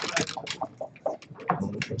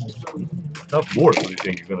 Tough board, what do you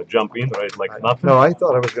think? You're gonna jump in, right, like nothing? No, I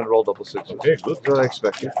thought I was going to roll double 6s. Okay, good. That's what I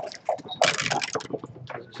expected.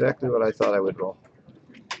 Exactly what I thought I would roll.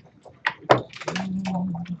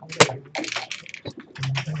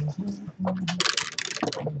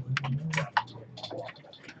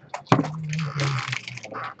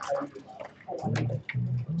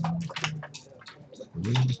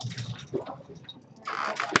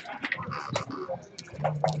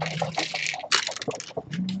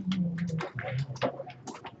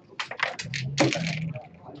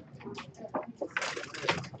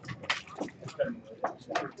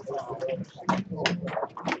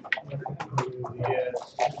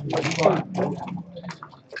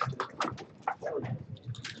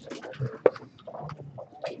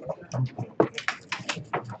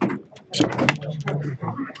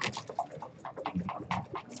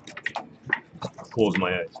 close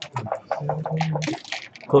my eyes.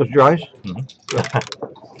 Close your eyes.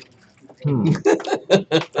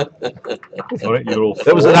 All right, you're all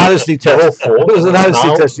That was an honesty test. It was an honesty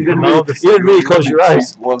Now- test. You didn't, now really, the- you didn't really close your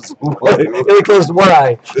eyes. Once You only closed one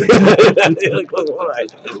eye. You only closed one eye.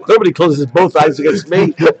 Nobody closes both eyes against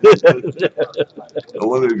me. I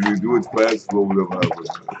wonder if you do it fast, what would have happened?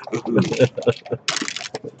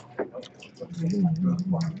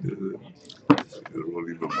 It won't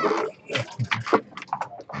even matter.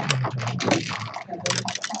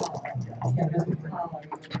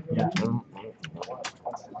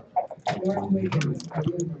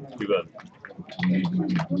 You got it.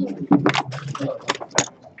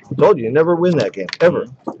 I told you, you never win that game, ever.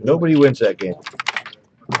 Nobody wins that game.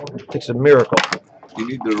 It's a miracle. You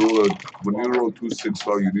need to roll when you roll 2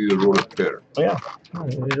 6-4, you need to roll a pair. Yeah.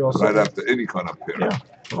 Right after any kind of pair. Yeah.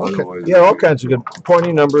 Otherwise, Yeah, all kinds of good.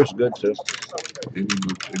 Pointy numbers, good too. any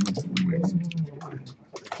combination.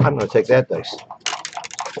 I'm going to take that dice.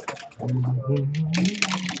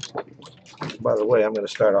 By the way, I'm going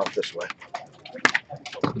to start off this way.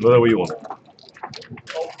 Whatever you want.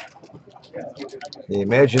 The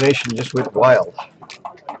imagination just went wild.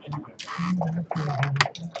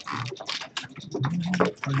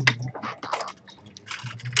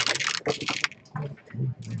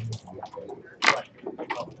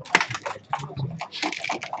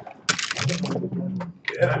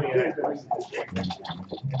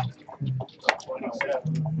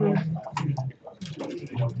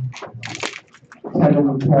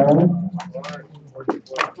 Kevin Carroll,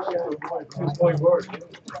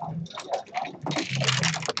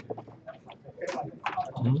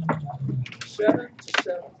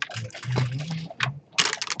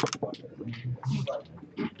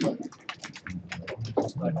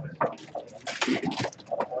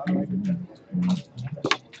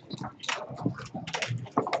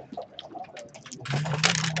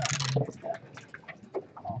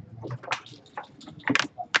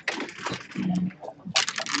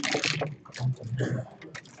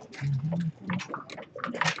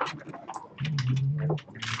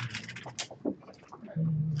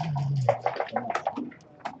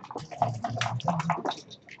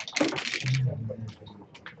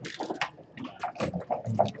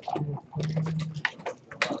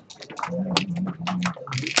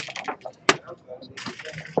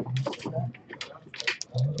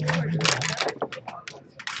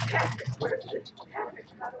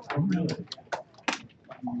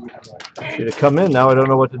 Should have come in. Now I don't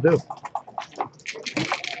know what to do.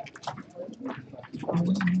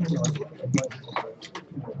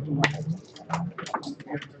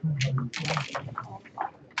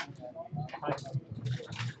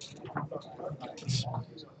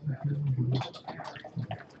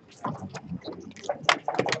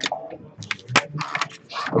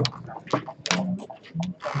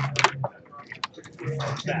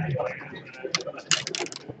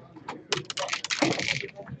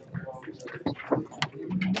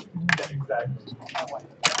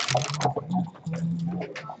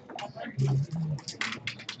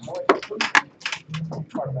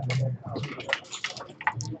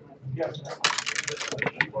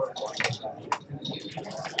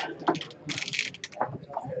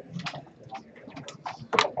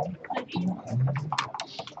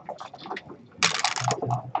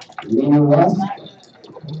 Leah West,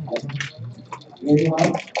 Leah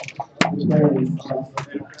West, Terry West.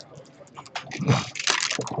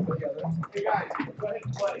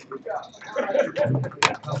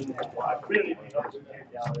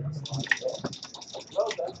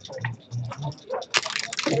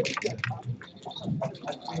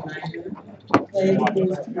 Play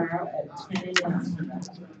begins tomorrow at 10 a.m.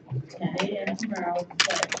 10 a.m. tomorrow.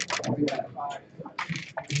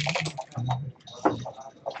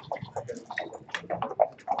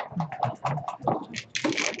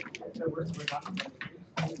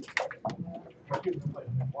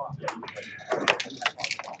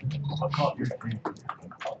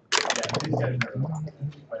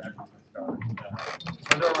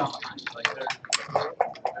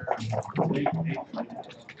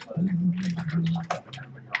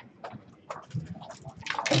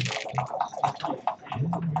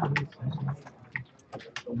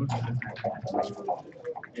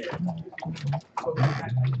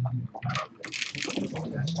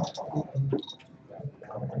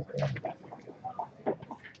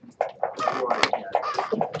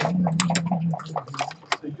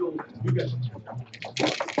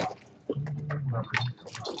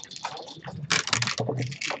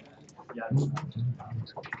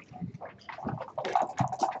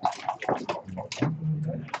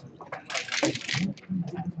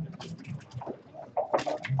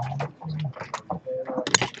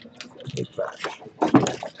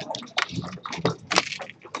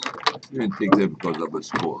 can't take that because of a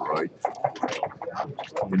score, right?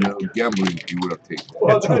 You know, gambling, you would have taken.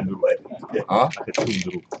 I had two in the room. Huh? I had two in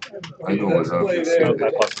the room. I know, but I'm just saying I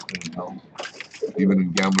that passed it in. even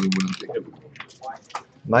in gambling, wouldn't take it.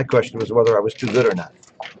 My question was whether I was too good or not.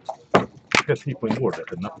 I had 3 point board. I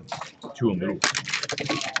had nothing. Two in the room.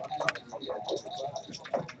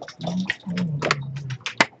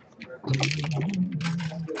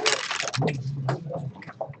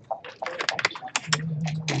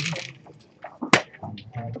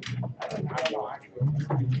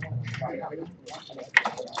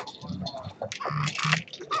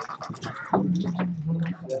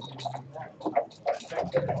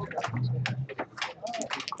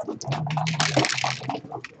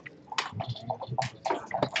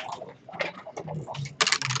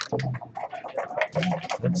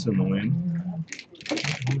 That's annoying.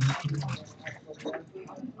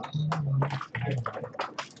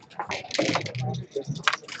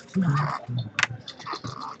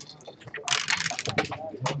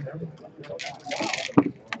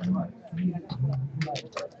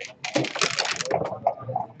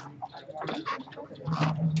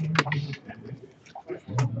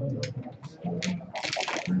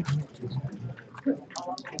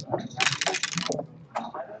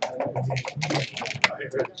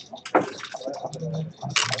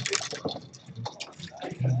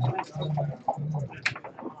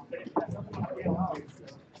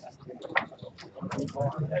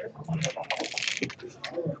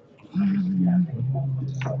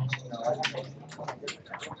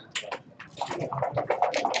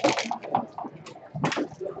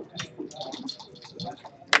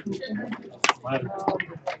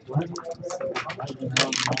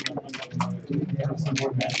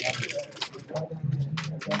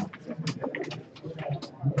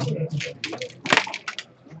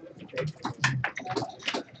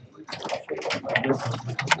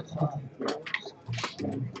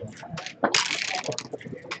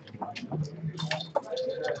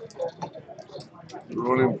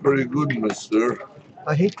 Rolling pretty good, mister.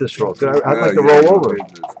 I hate this roll. I'd Yeah, like to yeah, roll you over.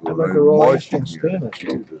 hate this I'd one. like to I'm roll. I watching can't you. stand this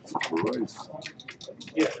roll. Jesus Christ.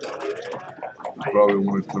 You probably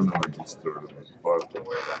want to turn on this tournament, but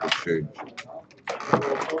for change.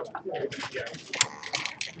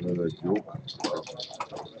 You know that joke? Wow.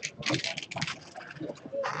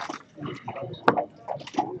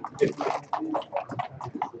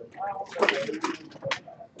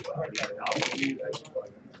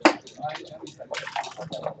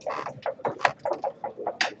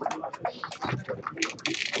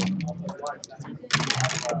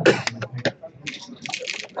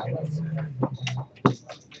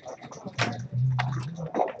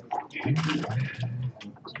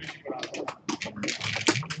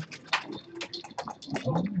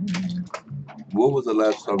 What was the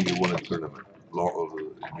last time you won a tournament?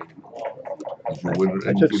 Did you win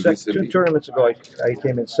I took anything two recently? tournaments ago. I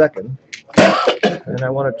came in second, and I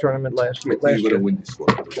won a tournament last I year. think you're going to win this one.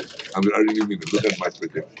 I mean, I didn't even look at my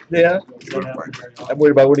prediction. Yeah, You're going to find it. I'm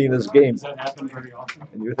worried about winning this game, Does that happen very often?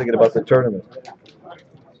 and you're thinking about the tournament.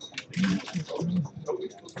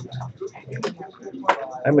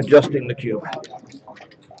 I'm adjusting the cube.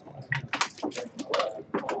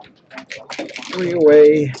 3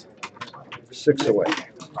 away, 6 away.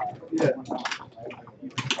 Yeah.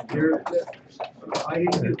 You're, I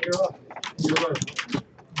didn't get there off. You're right.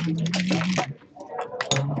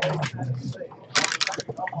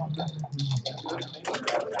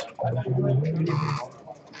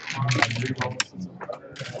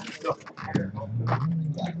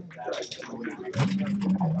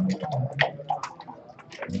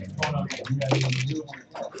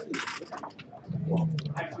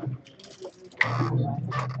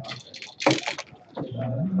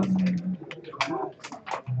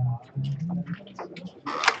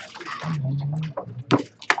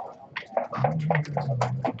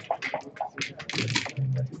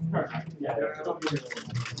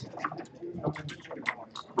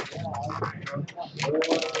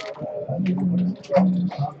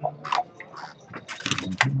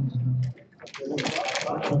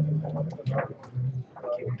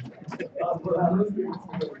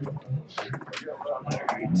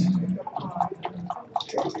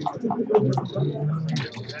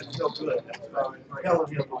 That's so good. I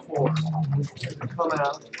telling you before. Come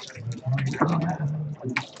out.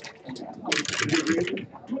 Did you read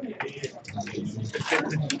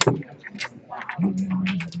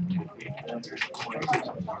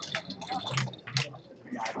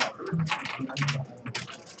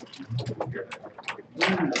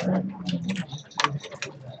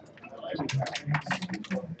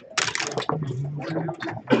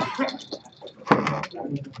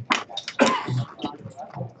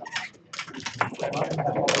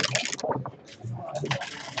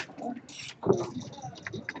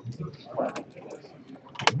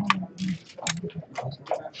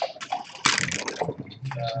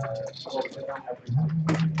I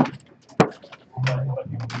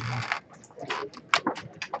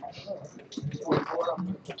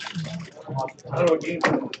don't know what game.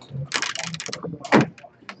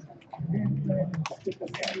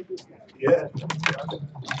 Yeah.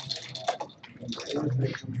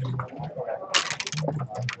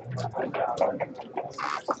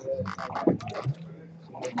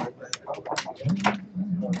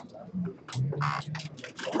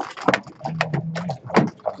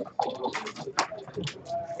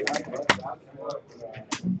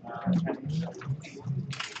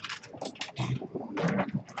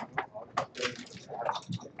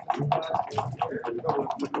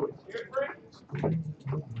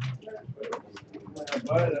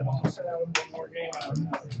 But I'm almost set out one more game.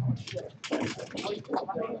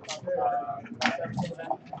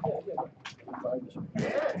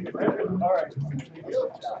 All right.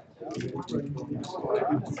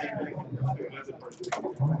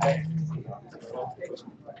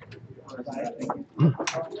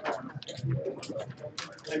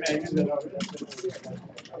 Hey man, use it over.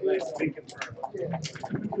 Nice thinking for.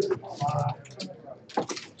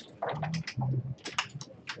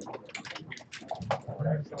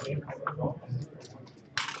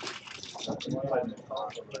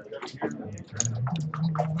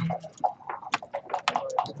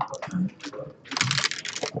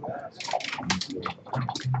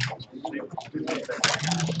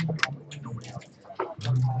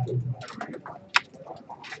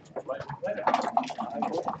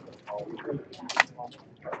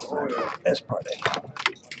 That's part A.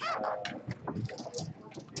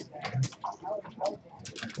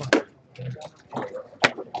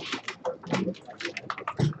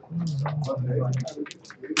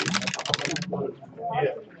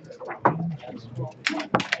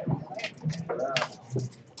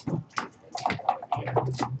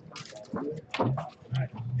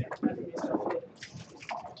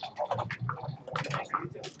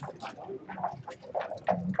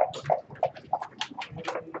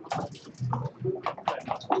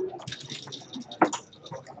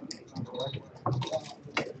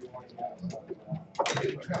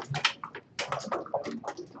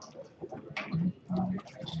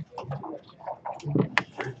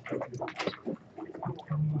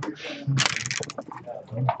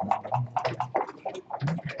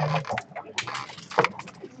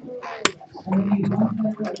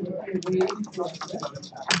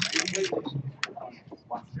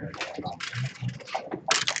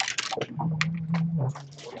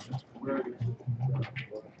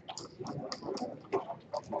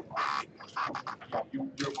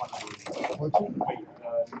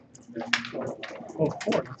 Oh,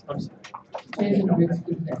 four. That's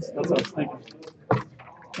what I was thinking.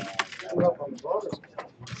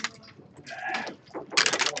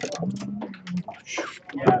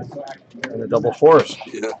 And a double force.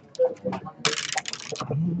 Yeah.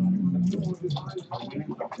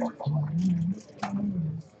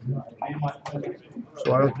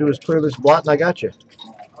 So all I have to do is clear this blot and I got you.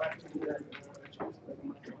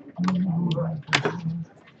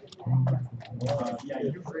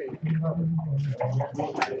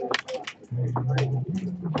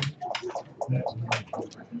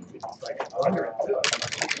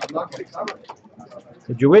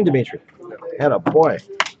 Did you win, Dimitri? Had a boy.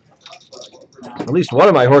 At least one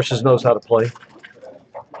of my horses knows how to play.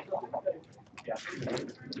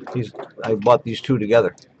 I bought these two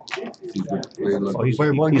together. He's been playing like. Oh,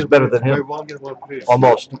 he's better than him.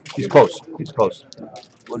 Almost. He's close. He's close.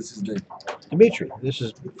 What is his name? Dimitri. This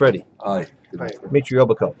is Freddie. Aye. Dimitri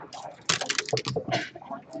Obako.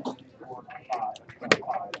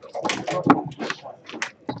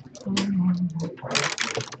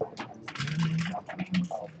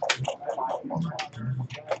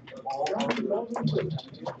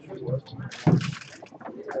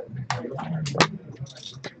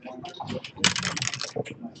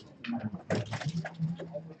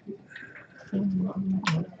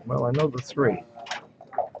 Well, I know the three.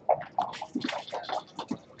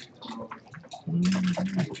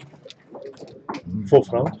 Fourth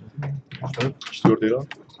round. Четвертый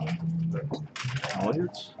раунд.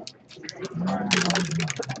 Молодец.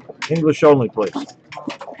 English only, please.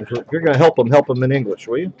 If you're going to help him in English,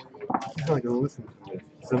 will you? He's not gonna listen to me.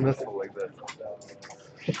 It's a missile like that.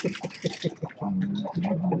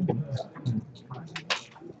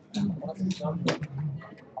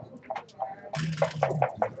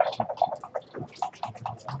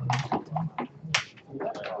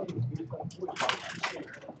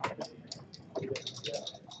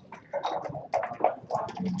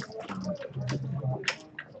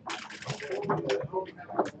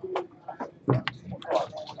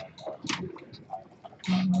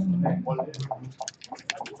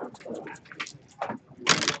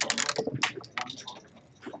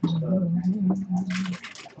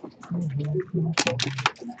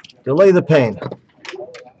 Delay the pain.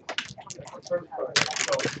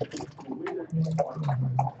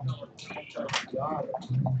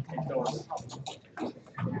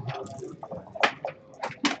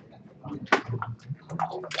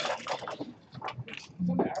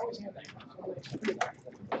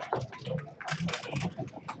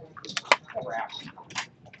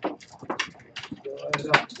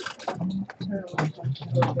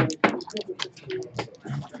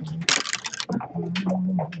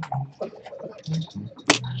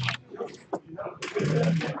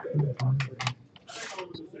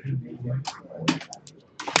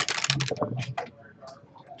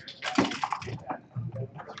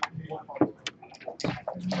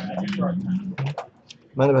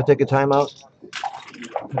 Mind if I take a time out?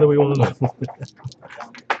 That we want to know.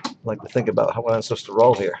 I'd like to think about how I'm supposed to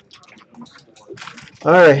roll here.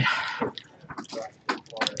 All right.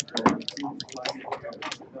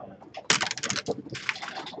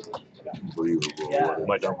 Unbelievable.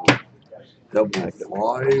 What a double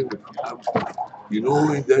five. You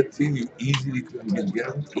know, in that thing, you easily can get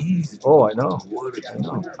it. Easy. Oh, I know. What a I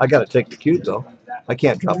know. I got to take the cube though. I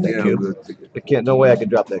can't drop that Yeah, cube. good ticket. I can't. No way I can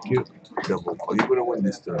drop that cube. Double. Are you gonna win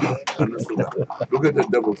this turn? Understood that. Look at the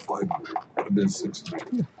double five and then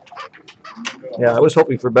 6-3. Yeah, I was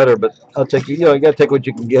hoping for better, but I'll take you. You know, you got to take what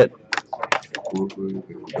you can get. We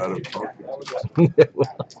gotta talk.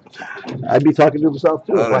 I'd be talking to myself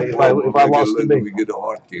too if I lost to me. We get a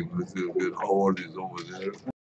hard game. Let's see how hard is over there.